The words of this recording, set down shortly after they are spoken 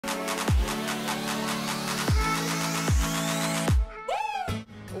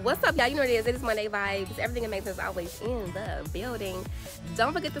What's up, y'all? You know what it is. It is Monday Vibes. Everything amazing is always in the building.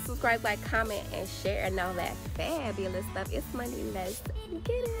 Don't forget to subscribe, like, comment, and share, and all that fabulous stuff. It's Monday. Let's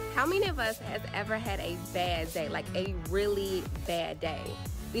get it. How many of us has ever had a bad day, like a really bad day?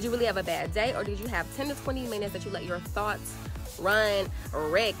 Did you really have a bad day, or did you have 10 to 20 minutes that you let your thoughts run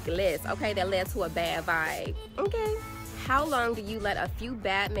reckless? Okay, that led to a bad vibe. Okay. How long do you let a few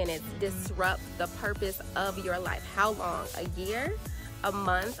bad minutes disrupt the purpose of your life? How long? A year? A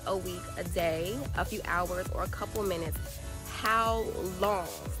month? A week? A day? A few hours? Or a couple minutes? How long?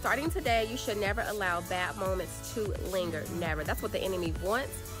 Starting today, you should never allow bad moments to linger. Never. That's what the enemy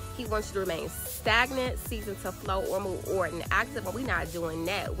wants. He wants you to remain stagnant, season to flow, or move or inactive, but we're not doing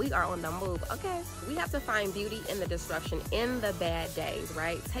that. We are on the move, okay? We have to find beauty in the disruption, in the bad days,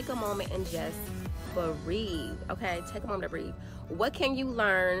 right? Take a moment and just breathe, okay? Take a moment to breathe. What can you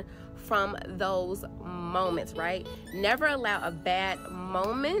learn from those moments, right? Never allow a bad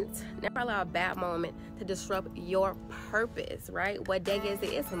moment to disrupt your purpose, right? What day is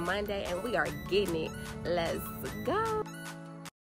it? It's Monday and we are getting it. Let's go.